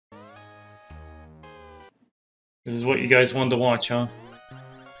This is what you guys wanted to watch, huh?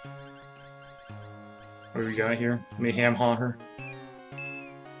 What do we got here? Let me ham-haw her. I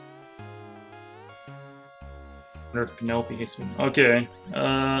wonder if Penelope hates me. Okay,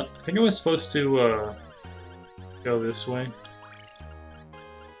 I think I was supposed to, go this way.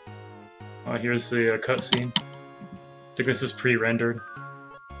 Here's the cutscene. I think this is pre-rendered.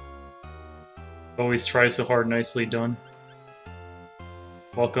 Always try so hard, nicely done.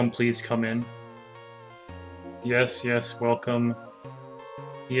 Welcome, please come in. Yes, yes, welcome.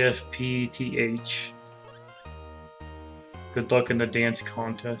 EFPTH. Good luck in the dance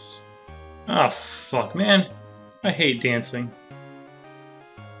contest. Ah, fuck, man. I hate dancing.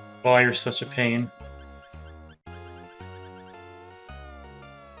 Why, you're such a pain.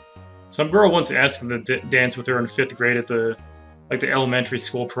 Some girl once asked me to dance with her in 5th grade at the elementary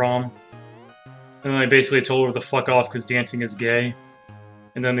school prom. And then I basically told her to fuck off because dancing is gay.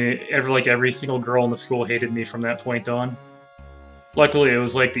 And then every single girl in the school hated me from that point on. Luckily, it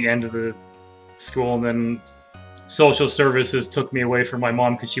was like the end of the school, and then social services took me away from my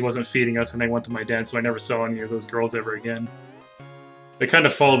mom because she wasn't feeding us, and they went to my dad, so I never saw any of those girls ever again. They kind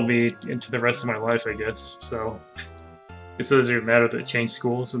of followed me into the rest of my life, I guess, so it doesn't even matter that it changed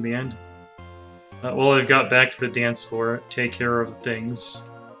schools in the end. Well, I've got back to the dance floor. Take care of things.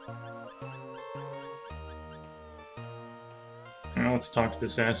 Now let's talk to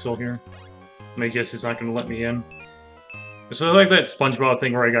this asshole here. I guess he's not going to let me in. So I like that SpongeBob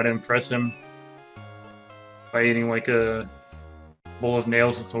thing where I gotta impress him by eating like a bowl of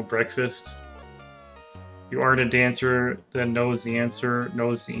nails with no breakfast. You aren't a dancer, then knows the answer,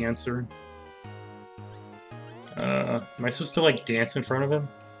 knows the answer. Am I supposed to like dance in front of him?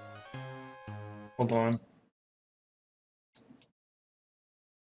 Hold on. I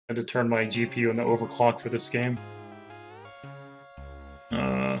had to turn my GPU on the overclock for this game.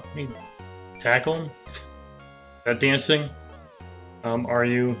 Let me tackle him? That dancing? Are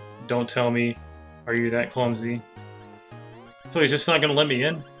you? Don't tell me. Are you that clumsy? So he's just not gonna let me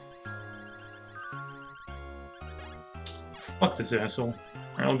in? Fuck this asshole.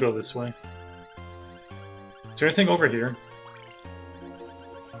 Alright, I'll go this way. Is there anything over here?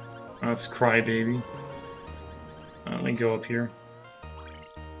 Oh, it's Crybaby. Let me go up here.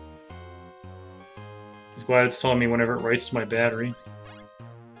 I'm glad it's telling me whenever it writes to my battery.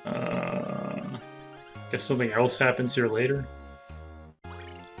 Guess something else happens here later.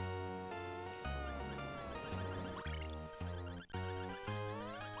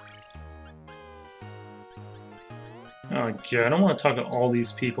 Oh god, I don't want to talk to all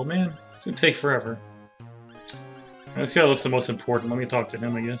these people, man. It's gonna take forever. This guy looks the most important. Let me talk to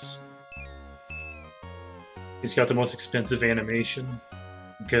him, I guess. He's got the most expensive animation.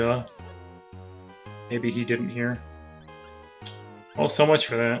 Gah. Maybe he didn't hear. Oh, so much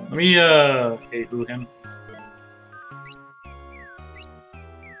for that. Let me, hey, boo him.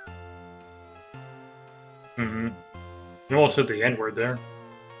 You almost said the N-word there.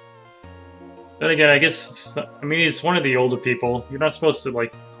 Then again, I guess, I mean, he's one of the older people. You're not supposed to,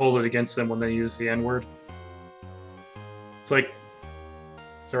 like, hold it against them when they use the N-word. It's like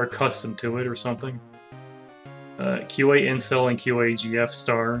they're accustomed to it or something. QA Incel and QA GF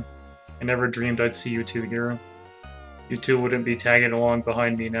Star. I never dreamed I'd see you two here. You two wouldn't be tagging along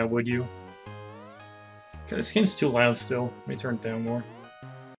behind me now, would you? Okay, this game's too loud still. Let me turn it down more.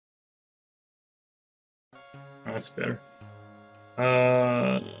 Oh, that's better.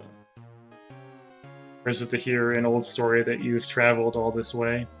 Where's it to hear an old story that you've traveled all this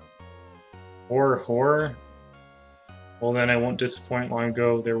way? Horror? Well then I won't disappoint. Long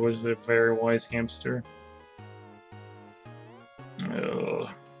ago there was a very wise hamster. Ugh.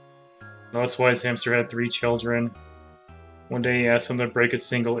 This wise hamster had 3 children. One day he asked them to break a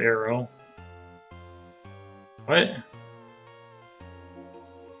single arrow. What?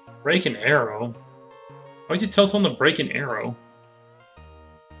 Break an arrow? Why'd you tell someone to break an arrow?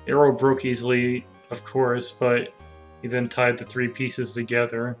 Arrow broke easily, of course, but he then tied the 3 pieces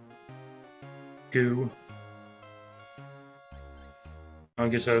together. Goo. I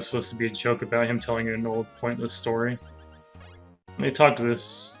guess that was supposed to be a joke about him telling an old, pointless story. Let me talk to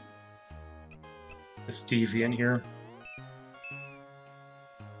this deviant here.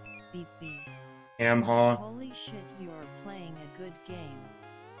 Beep beep. Hamhaw. Holy shit, you're playing a good game.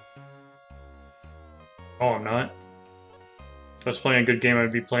 Oh, I'm not. If I was playing a good game,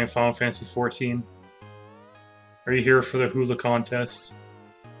 I'd be playing Final Fantasy XIV. Are you here for the hula contest?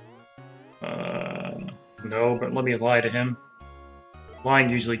 No, but let me lie to him. Lying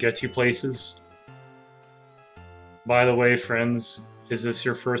usually gets you places. By the way, friends, is this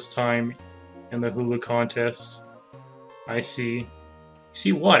your first time in the hula contest? I see.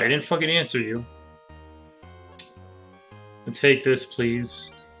 See what? I didn't fucking answer you. And take this,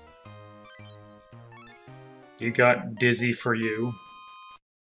 please. You got Dizzy for you.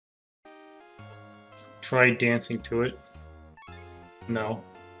 Try dancing to it. No.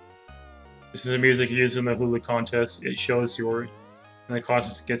 This is the music used in the hula contest. It shows your... And the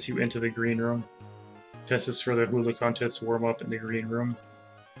contest gets you into the green room. Test is for the hula contest warm up in the green room.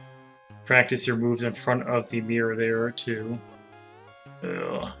 Practice your moves in front of the mirror there, too.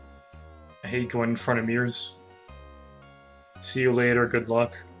 Ugh. I hate going in front of mirrors. See you later, good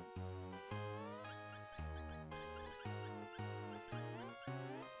luck.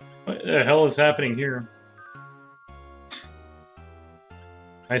 What the hell is happening here?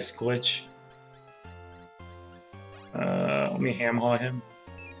 Nice glitch. Let me ham-haw him.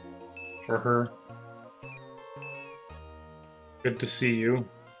 Or her. Good to see you.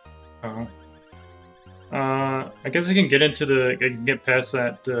 Oh. I guess I can get into the... I can get past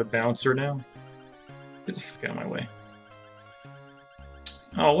that bouncer now. Get the fuck out of my way.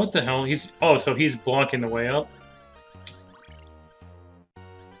 Oh, what the hell? He's... Oh, so he's blocking the way up?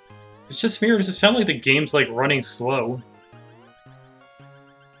 It's just weird. Does it sound like the game's, like, running slow?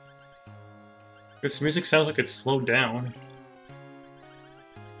 This music sounds like it's slowed down.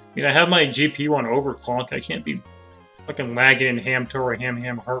 I mean, I have my GPU on overclock. I can't be fucking lagging in Hamtaro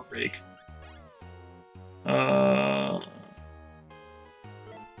or Heartbreak.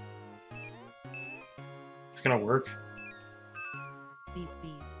 It's gonna work. Beep,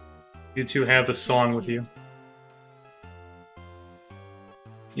 beep. You two have the song with you.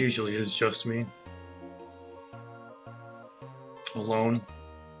 Usually is just me. Alone.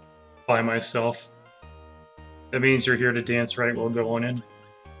 By myself. That means you're here to dance, right? We'll go on in.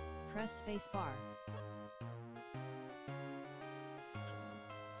 Press spacebar.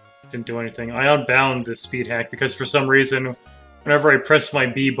 Didn't do anything. I unbound the speed hack because for some reason, whenever I pressed my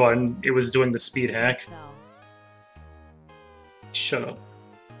B button, it was doing the speed hack. So. Shut up.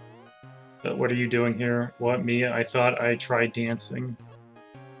 But what are you doing here? What, me? I thought I tried dancing.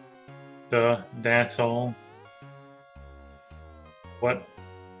 That's all. What?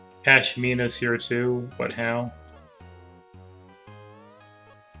 Pashmina's here too. What, how?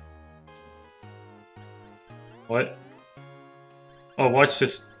 What? Oh, watch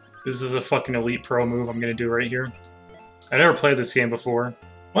this. This is a fucking Elite Pro move I'm gonna do right here. I never played this game before.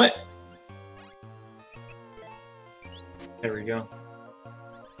 What? There we go.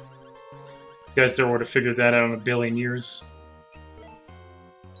 You guys never would have figured that out in a billion years.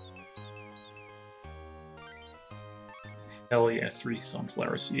 Hell yeah, 3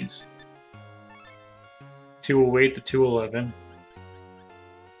 sunflower seeds. 208 to 211.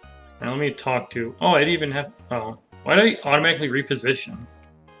 Now let me talk to... Oh, I didn't even have... Oh. Why did I automatically reposition?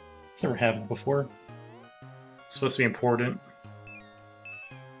 It's never happened before. It's supposed to be important.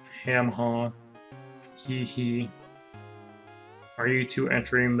 Ham-haw. Hee-hee. Are you two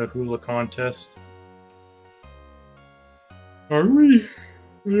entering the hula contest? Are we?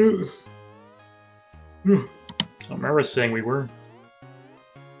 Yeah. I remember saying we were.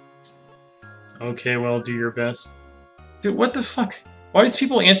 Okay, well, do your best. Dude, what the fuck? Why does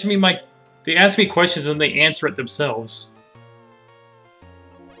people answer me my... They ask me questions and they answer it themselves.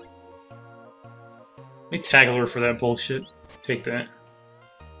 They tackle her for that bullshit. Take that.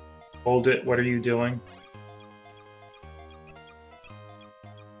 Hold it, what are you doing?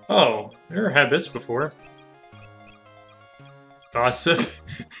 Oh, I never had this before. Gossip?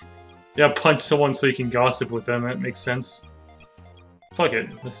 Yeah, punch someone so you can gossip with them, that makes sense. Fuck it,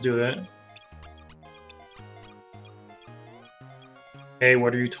 let's do that. Hey,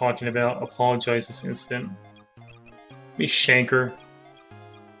 what are you talking about? Apologize this instant. Let me shank her.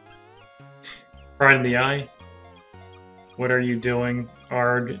 Right in the eye. What are you doing?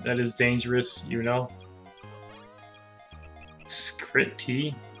 Arg, that is dangerous, you know.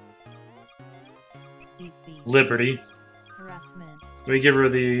 Scritty. Beep, beep. Liberty. Harassment. Let me give her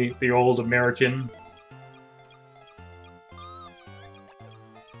the old American.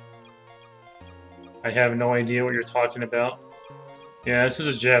 I have no idea what you're talking about. Yeah, this is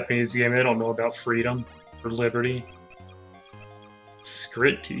a Japanese game. They don't know about freedom or liberty.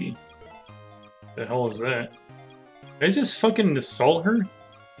 Scritty. The hell is that? Did I just fucking assault her?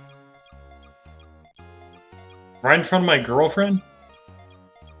 Right in front of my girlfriend?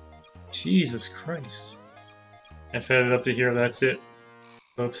 Jesus Christ. I've had it up to here, that's it.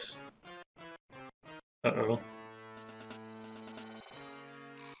 Oops. Uh-oh.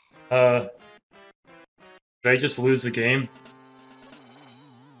 Did I just lose the game?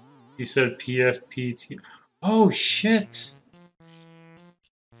 You said PFPT. Oh, shit!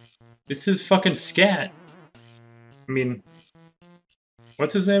 This is fucking scat. I mean...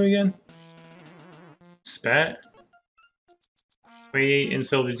 What's his name again? Spat? Wait,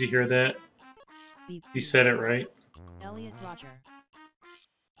 Incel, did you hear that? Beep, You beep. said it right. Elliot Roger.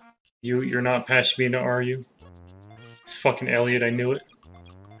 You're not Pashmina, are you? It's fucking Elliot, I knew it.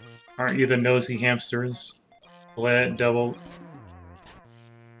 Aren't you the nosy hamsters? Let double.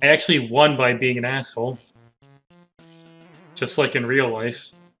 I actually won by being an asshole. Just like in real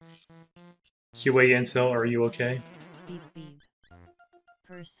life. QA Incel, are you okay? Beep, beep.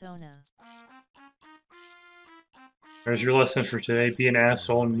 Persona. There's your lesson for today. Be an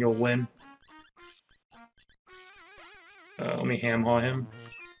asshole and you'll win. Let me ham-haw him.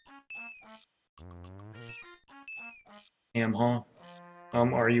 Ham-haw.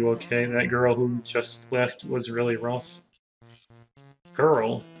 Are you okay? That girl who just left was really rough.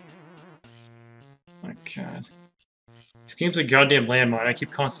 Girl? My god. This game's a goddamn landmine. I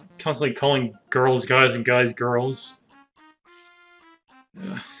keep constantly calling girls guys and guys girls.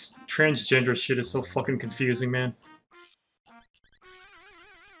 Ugh, transgender shit is so fucking confusing, man.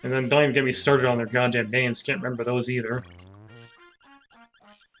 And then don't even get me started on their goddamn names. Can't remember those either.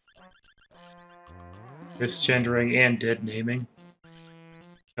 Misgendering and dead naming.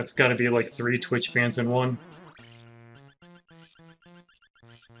 That's gotta be like 3 Twitch bans in one.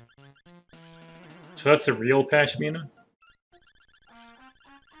 So that's the real Pashmina?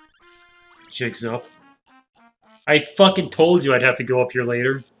 Jigs up. I fucking told you I'd have to go up here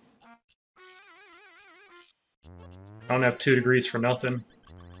later. I don't have 2 degrees for nothing.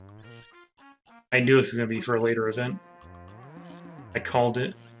 I knew this was gonna be for a later event. I called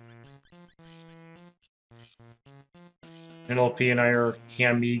it. NLP and I are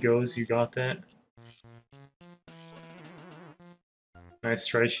hamigos, you got that? Nice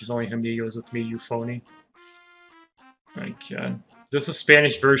try, she's only hamigos with me, you phony. My god. Is this a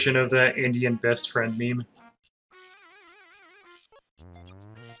Spanish version of that Indian best friend meme?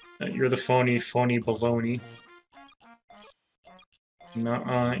 You're the phony baloney.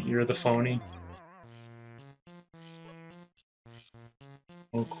 Nuh-uh, you're the phony.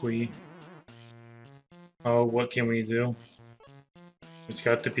 Okay. Oh, what can we do? There's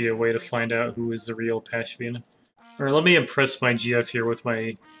got to be a way to find out who is the real Pashmina. Alright, let me impress my GF here with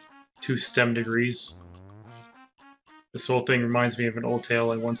my 2 STEM degrees. This whole thing reminds me of an old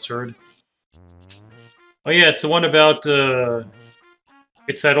tale I once heard. Oh yeah, it's the one about,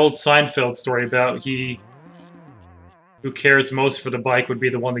 it's that old Seinfeld story about who cares most for the bike would be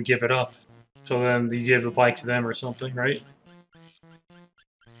the one to give it up. So then you give the bike to them or something, right?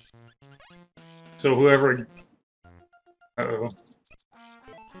 So whoever... Uh-oh.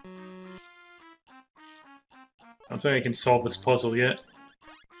 I don't think I can solve this puzzle yet.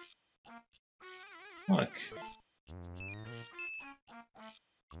 Look.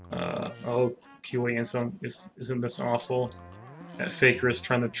 Oh, QA and some... Isn't this awful? That faker is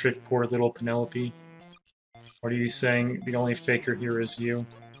trying to trick poor little Penelope. What are you saying? The only faker here is you?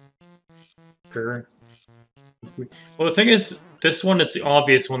 Grr. Well, the thing is, this one is the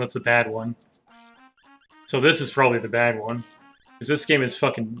obvious one that's the bad one. So this is probably the bad one. Because this game is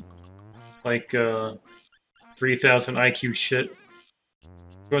fucking, like, 3,000 IQ shit.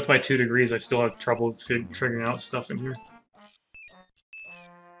 With my 2 degrees, I still have trouble figuring out stuff in here.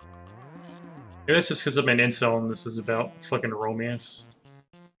 Maybe that's just because I'm an incel and this is about fucking romance.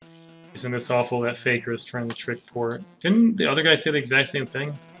 Isn't this awful that faker is trying to trick poor... Didn't the other guy say the exact same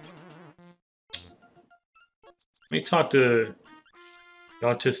thing? Let me talk to the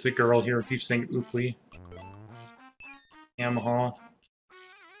autistic girl here who keeps saying Ooply. Yamaha.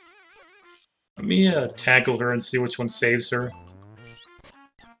 Let me tackle her and see which one saves her.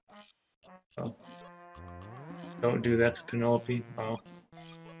 Oh. Don't do that to Penelope. Oh.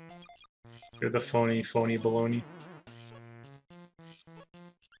 You're the phony baloney.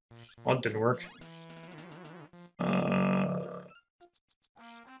 Well, that didn't work. I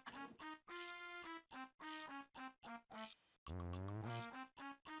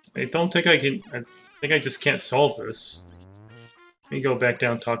don't think I can... I think I just can't solve this. Let me go back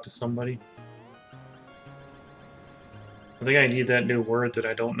down and talk to somebody. I think I need that new word that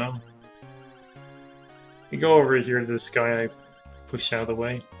I don't know. Let me go over here to this guy I pushed out of the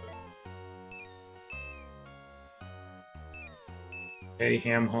way. Hey,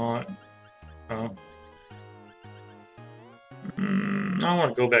 ham-hot. Oh. I don't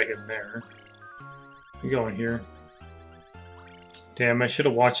want to go back in there. Let me go in here. Damn, I should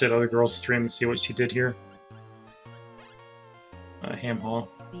have watched that other girl's stream to see what she did here. Ham-haw.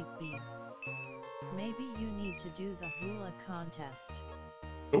 Beep, beep. Maybe you need to do the hula contest.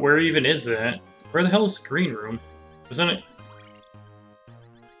 But where even is that? Where the hell is the green room? Wasn't it?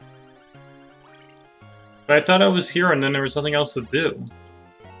 But I thought I was here and then there was nothing else to do.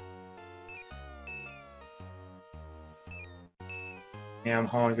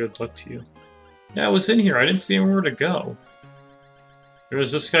 Yamaha, good luck to you. Yeah, I was in here. I didn't see anywhere to go. There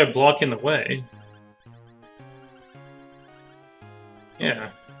was this guy blocking the way. Yeah.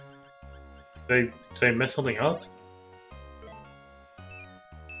 Did I mess something up?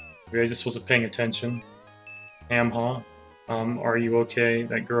 Maybe I just wasn't paying attention. Yamaha, are you okay?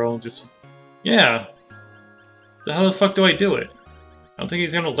 That girl just... Yeah! So how the fuck do I do it? I don't think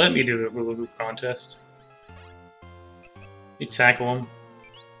he's gonna let me do the hula hoop contest. You tackle him.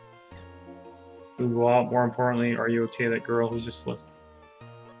 Who go out, more importantly, are you okay? That girl who just left.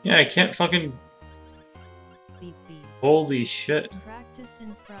 Yeah, I can't fucking... Beep beep. Holy shit. Practice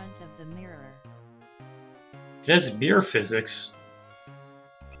in front of the mirror. It has mirror physics.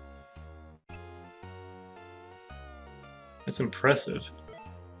 That's impressive.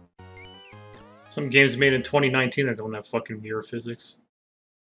 Some games made in 2019 that don't have fucking mirror physics.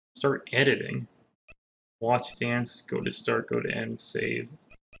 Start editing. Watch dance, go to start, go to end, save.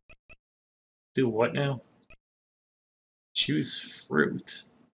 Do what now? Choose fruit.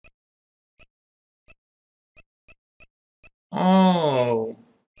 Oh.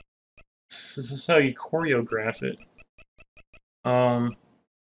 This is how you choreograph it.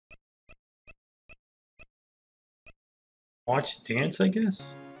 Watch dance, I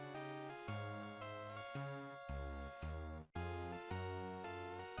guess?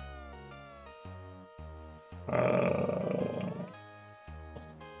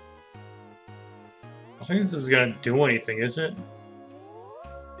 I think this is gonna do anything, is it?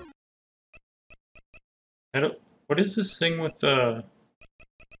 I don't... What is this thing with,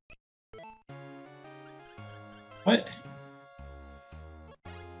 What?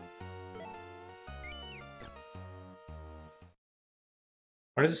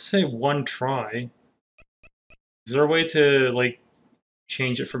 Why does it say one try? Is there a way to, like,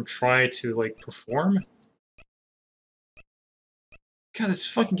 change it from try to, like, perform? God, this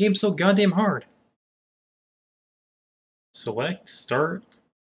fucking game's so goddamn hard. Select, start.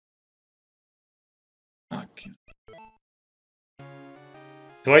 Okay.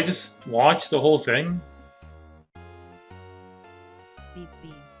 Do I just watch the whole thing? Beep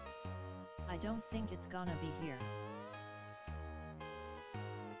beep. I don't think it's gonna be here.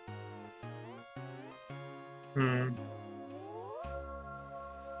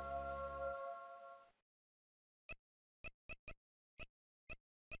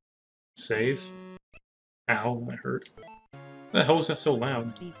 Save. Ow, that hurt. What the hell was that so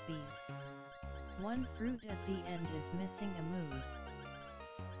loud? Beep beep. One fruit at the end is missing a move.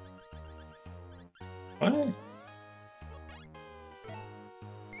 What?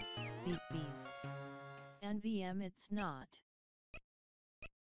 Beep beep. NVM it's not.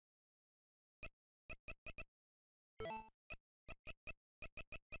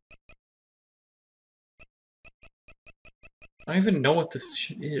 I don't even know what this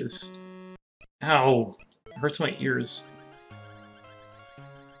shit is. Ow. It hurts my ears.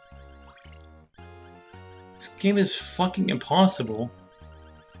 This game is fucking impossible.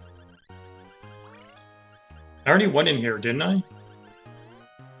 I already went in here, didn't I?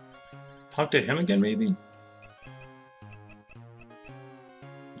 Talk to him again, maybe?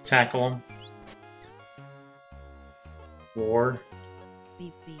 Tackle him. War.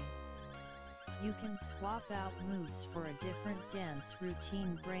 Beep beep. You can swap out moves for a different dance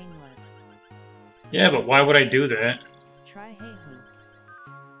routine brainlet. Yeah, but why would I do that? Try hey hoo.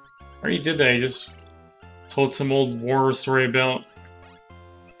 I already did that. I just told some old war story about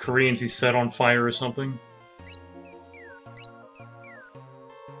Koreans he set on fire or something.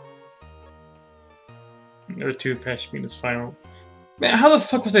 There two Pashmina's final. Man, how the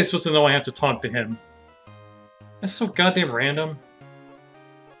fuck was I supposed to know I have to talk to him? That's so goddamn random.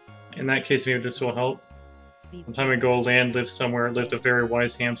 In that case, maybe this will help. Some time ago, Land lived somewhere, lived a very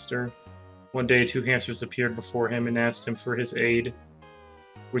wise hamster. One day, two hamsters appeared before him and asked him for his aid.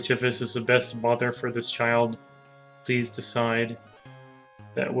 Which of us is the best mother for this child? Please decide.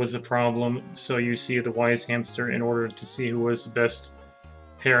 That was the problem. So you see, the wise hamster, in order to see who was the best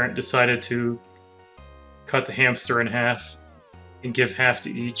parent, decided to cut the hamster in half and give half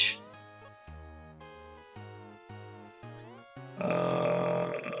to each.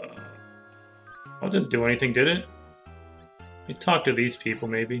 Well, it didn't do anything, did it? We talked to these people,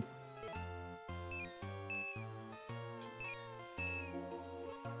 maybe.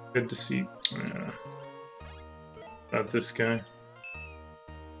 Good to see. About this guy.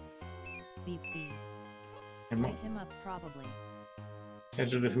 Beep beep. I'm Wake him up probably.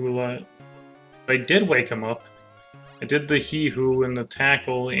 Catch the hula. I did wake him up. I did the he-who and the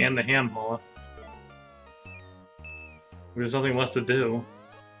tackle and the ham-haw. There's nothing left to do.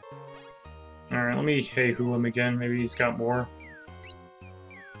 Alright, let me hey-who him again. Maybe he's got more.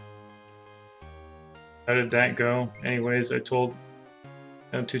 How did that go? Anyways, I told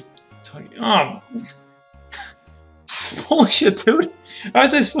them to tug. Oh, bullshit, dude. How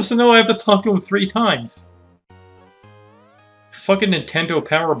was I supposed to know I have to talk to him 3 times? Fucking Nintendo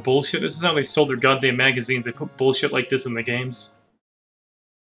Power bullshit. This is how they sold their goddamn magazines. They put bullshit like this in the games.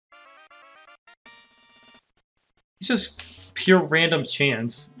 It's just pure random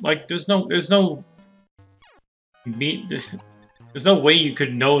chance. Like, there's no way you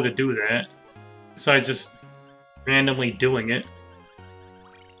could know to do that. Besides just randomly doing it.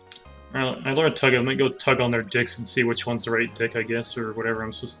 I learned tug. I'm gonna go tug on their dicks and see which one's the right dick, I guess, or whatever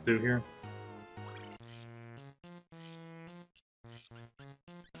I'm supposed to do here.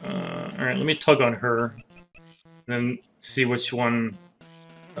 Alright, let me tug on her. And then see which one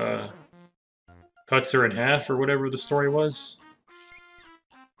cuts her in half, or whatever the story was.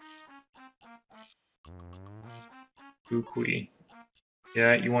 Ukui.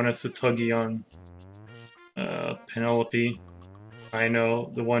 Yeah, you want us to tuggy on Penelope. I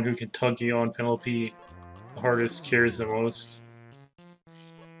know, the one who can tuggy on Penelope the hardest cares the most.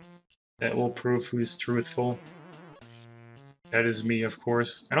 That will prove who's truthful. That is me, of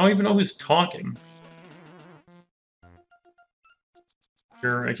course. I don't even know who's talking.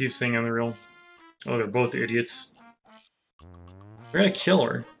 Sure, I keep saying I'm the real... Oh, they're both idiots. We're gonna kill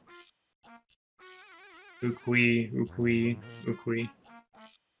her. Ukui, Ukui, Ukui.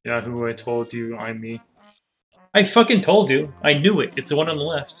 Yahoo, I told you, I'm me. I fucking told you! I knew it! It's the one on the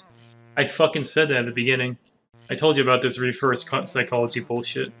left. I fucking said that at the beginning. I told you about this reverse psychology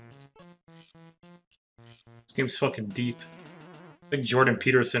bullshit. This game's fucking deep. I think Jordan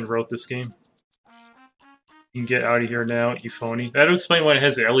Peterson wrote this game. You can get out of here now, you phony. That'll explain why it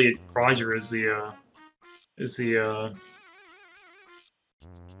has Elliot Roger as the,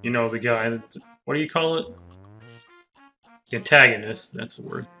 you know, the guy that, what do you call it? The antagonist, that's the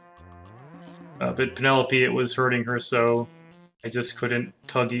word. But Penelope, it was hurting her, so I just couldn't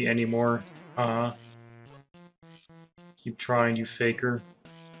tuggy anymore. Keep trying, you faker.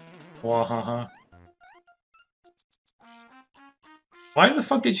 Wahaha. Why the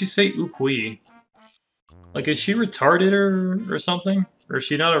fuck did you say Ukui? Like, is she retarded or something? Or is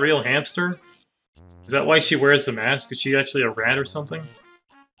she not a real hamster? Is that why she wears the mask? Is she actually a rat or something?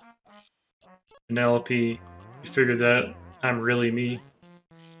 Penelope, you figured that I'm really me.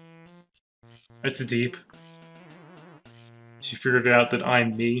 That's deep. She figured out that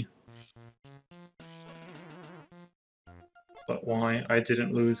I'm me. But why? I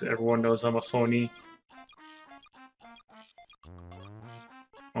didn't lose. Everyone knows I'm a phony.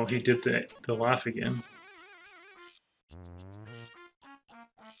 Oh, he did the laugh again.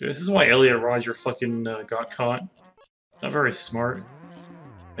 This is why Elliot Roger fucking got caught. Not very smart.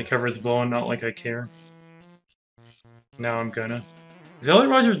 My cover's blown, not like I care. Now I'm gonna. Is Elliot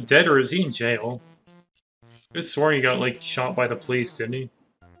Roger dead or is he in jail? I could have sworn he got, like, shot by the police, didn't he?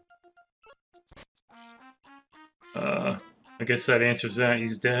 I guess that answers that.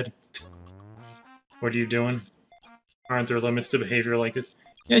 He's dead. What are you doing? Aren't there limits to behavior like this?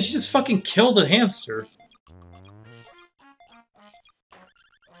 Yeah, she just fucking killed a hamster.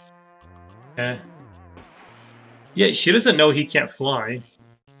 Eh. Yeah, she doesn't know he can't fly.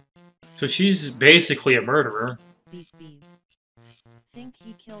 So she's basically a murderer. Beep beep. Think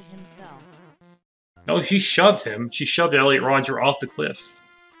he killed himself. No, she shoved him. She shoved Elliot Roger off the cliff.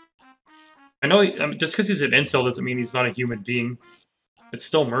 I know, just because he's an incel doesn't mean he's not a human being. It's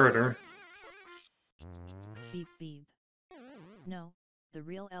still murder. Beep beep. No, the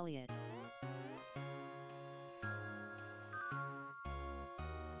real Elliot.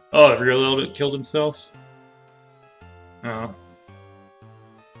 Oh, the real Elliot killed himself? Oh.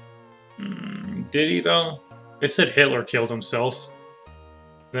 Did he, though? They said Hitler killed himself.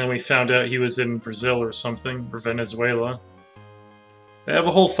 And then we found out he was in Brazil or something, or Venezuela. They have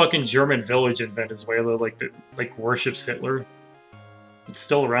a whole fucking German village in Venezuela, like worships Hitler. It's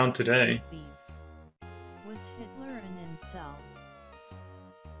still around today. Was Hitler an incel?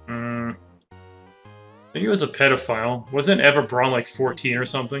 I think he was a pedophile. Wasn't Eva Braun like 14 or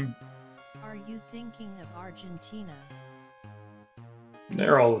something? Are you thinking of Argentina?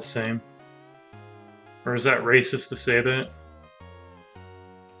 They're all the same. Or is that racist to say that?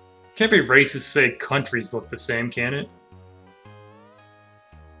 Can't be racist to say countries look the same, can it?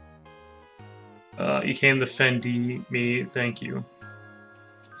 You came to defend me, thank you.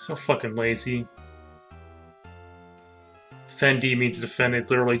 So fucking lazy. Fendi means defend, they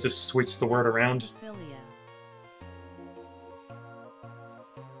literally just switched the word around.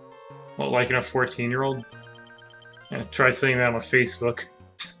 What, like in a 14-year-old? Yeah, try saying that on Facebook.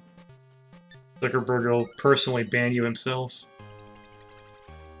 Zuckerberg will personally ban you himself.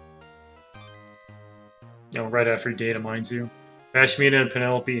 You know, right after he data mines you. Ashmina and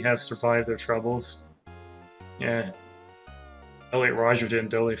Penelope have survived their troubles. Yeah. Elliot Roger didn't,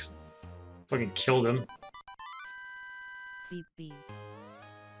 though. They fucking killed him. Beep beep.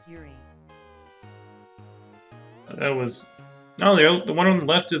 Yuri. That was... No, the one on the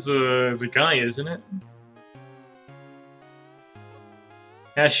left is a guy, isn't it?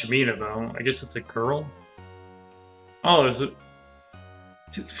 Ashmina, though. I guess it's a girl? Oh, is it...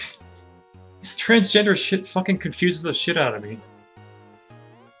 Dude, this transgender shit fucking confuses the shit out of me.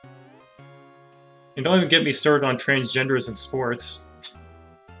 And don't even get me started on transgenders in sports.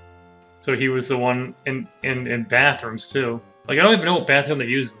 So he was the one in bathrooms, too. Like, I don't even know what bathroom they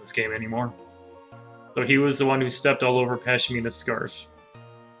use in this game anymore. So he was the one who stepped all over Pashmina's scarf.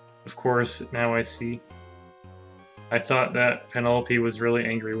 Of course, now I see. I thought that Penelope was really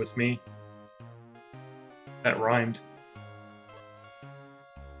angry with me. That rhymed.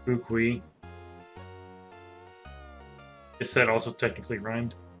 Ukui. Guess that also technically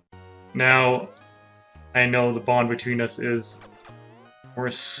rhymed. Now, I know the bond between us is more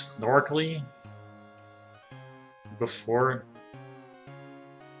snorkely. Before.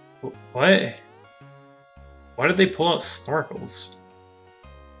 What? Why did they pull out snorkels?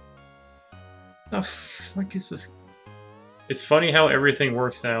 The fuck is this? It's funny how everything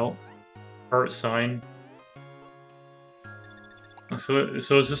works out. Heart sign. So is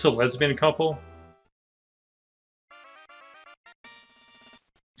this a lesbian couple?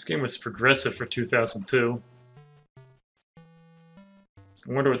 This game was progressive for 2002. I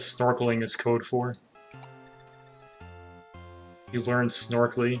wonder what snorkeling is code for. You learn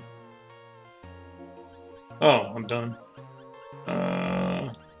snorkely. Oh, I'm done.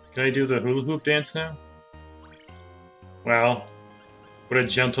 Can I do the hula hoop dance now? Wow. What a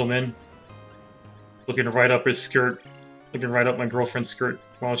gentleman. Looking right up his skirt. Looking right up my girlfriend's skirt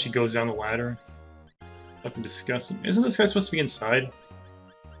while she goes down the ladder. Fucking disgusting. Isn't this guy supposed to be inside?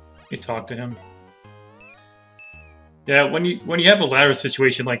 You talk to him. Yeah, when you have a ladder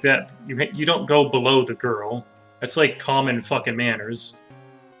situation like that, you don't go below the girl. That's like common fucking manners.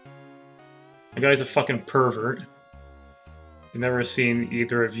 The guy's a fucking pervert. I've never seen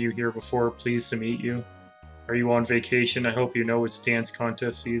either of you here before. Pleased to meet you. Are you on vacation? I hope you know it's dance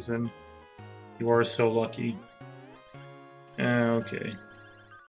contest season. You are so lucky. Okay.